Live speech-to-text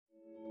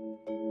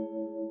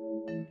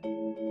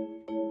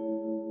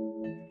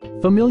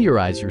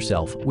Familiarize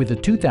yourself with the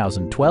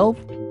 2012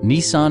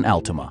 Nissan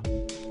Altima.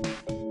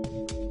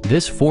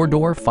 This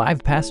four-door,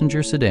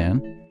 five-passenger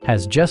sedan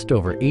has just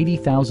over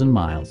 80,000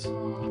 miles.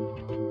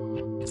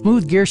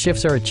 Smooth gear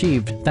shifts are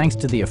achieved thanks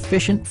to the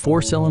efficient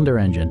four-cylinder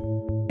engine.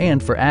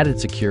 And for added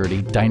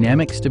security,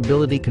 dynamic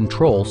stability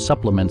control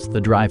supplements the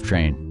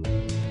drivetrain.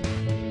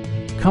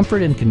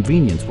 Comfort and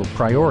convenience were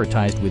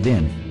prioritized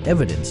within,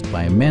 evidenced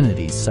by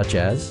amenities such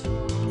as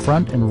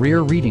front and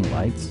rear reading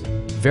lights,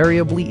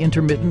 variably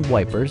intermittent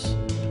wipers,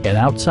 an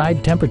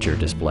outside temperature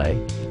display,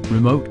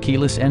 remote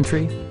keyless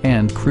entry,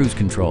 and cruise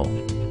control.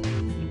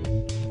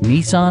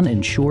 Nissan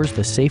ensures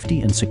the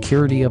safety and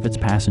security of its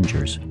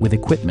passengers with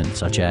equipment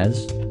such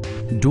as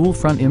dual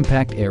front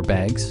impact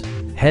airbags,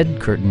 head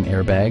curtain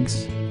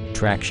airbags,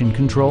 traction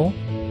control,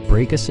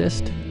 brake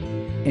assist,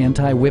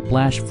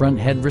 anti-whiplash front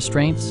head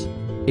restraints,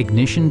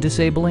 ignition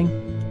disabling,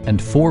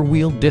 and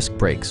four-wheel disc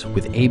brakes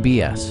with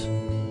ABS.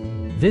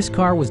 This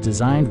car was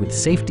designed with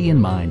safety in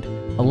mind,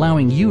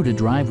 allowing you to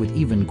drive with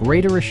even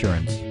greater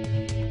assurance.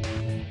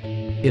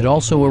 It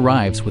also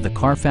arrives with a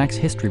Carfax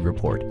history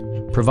report,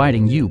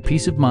 providing you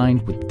peace of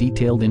mind with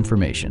detailed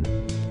information.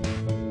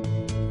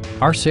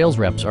 Our sales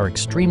reps are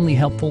extremely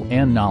helpful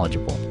and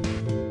knowledgeable.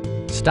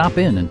 Stop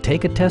in and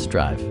take a test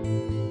drive.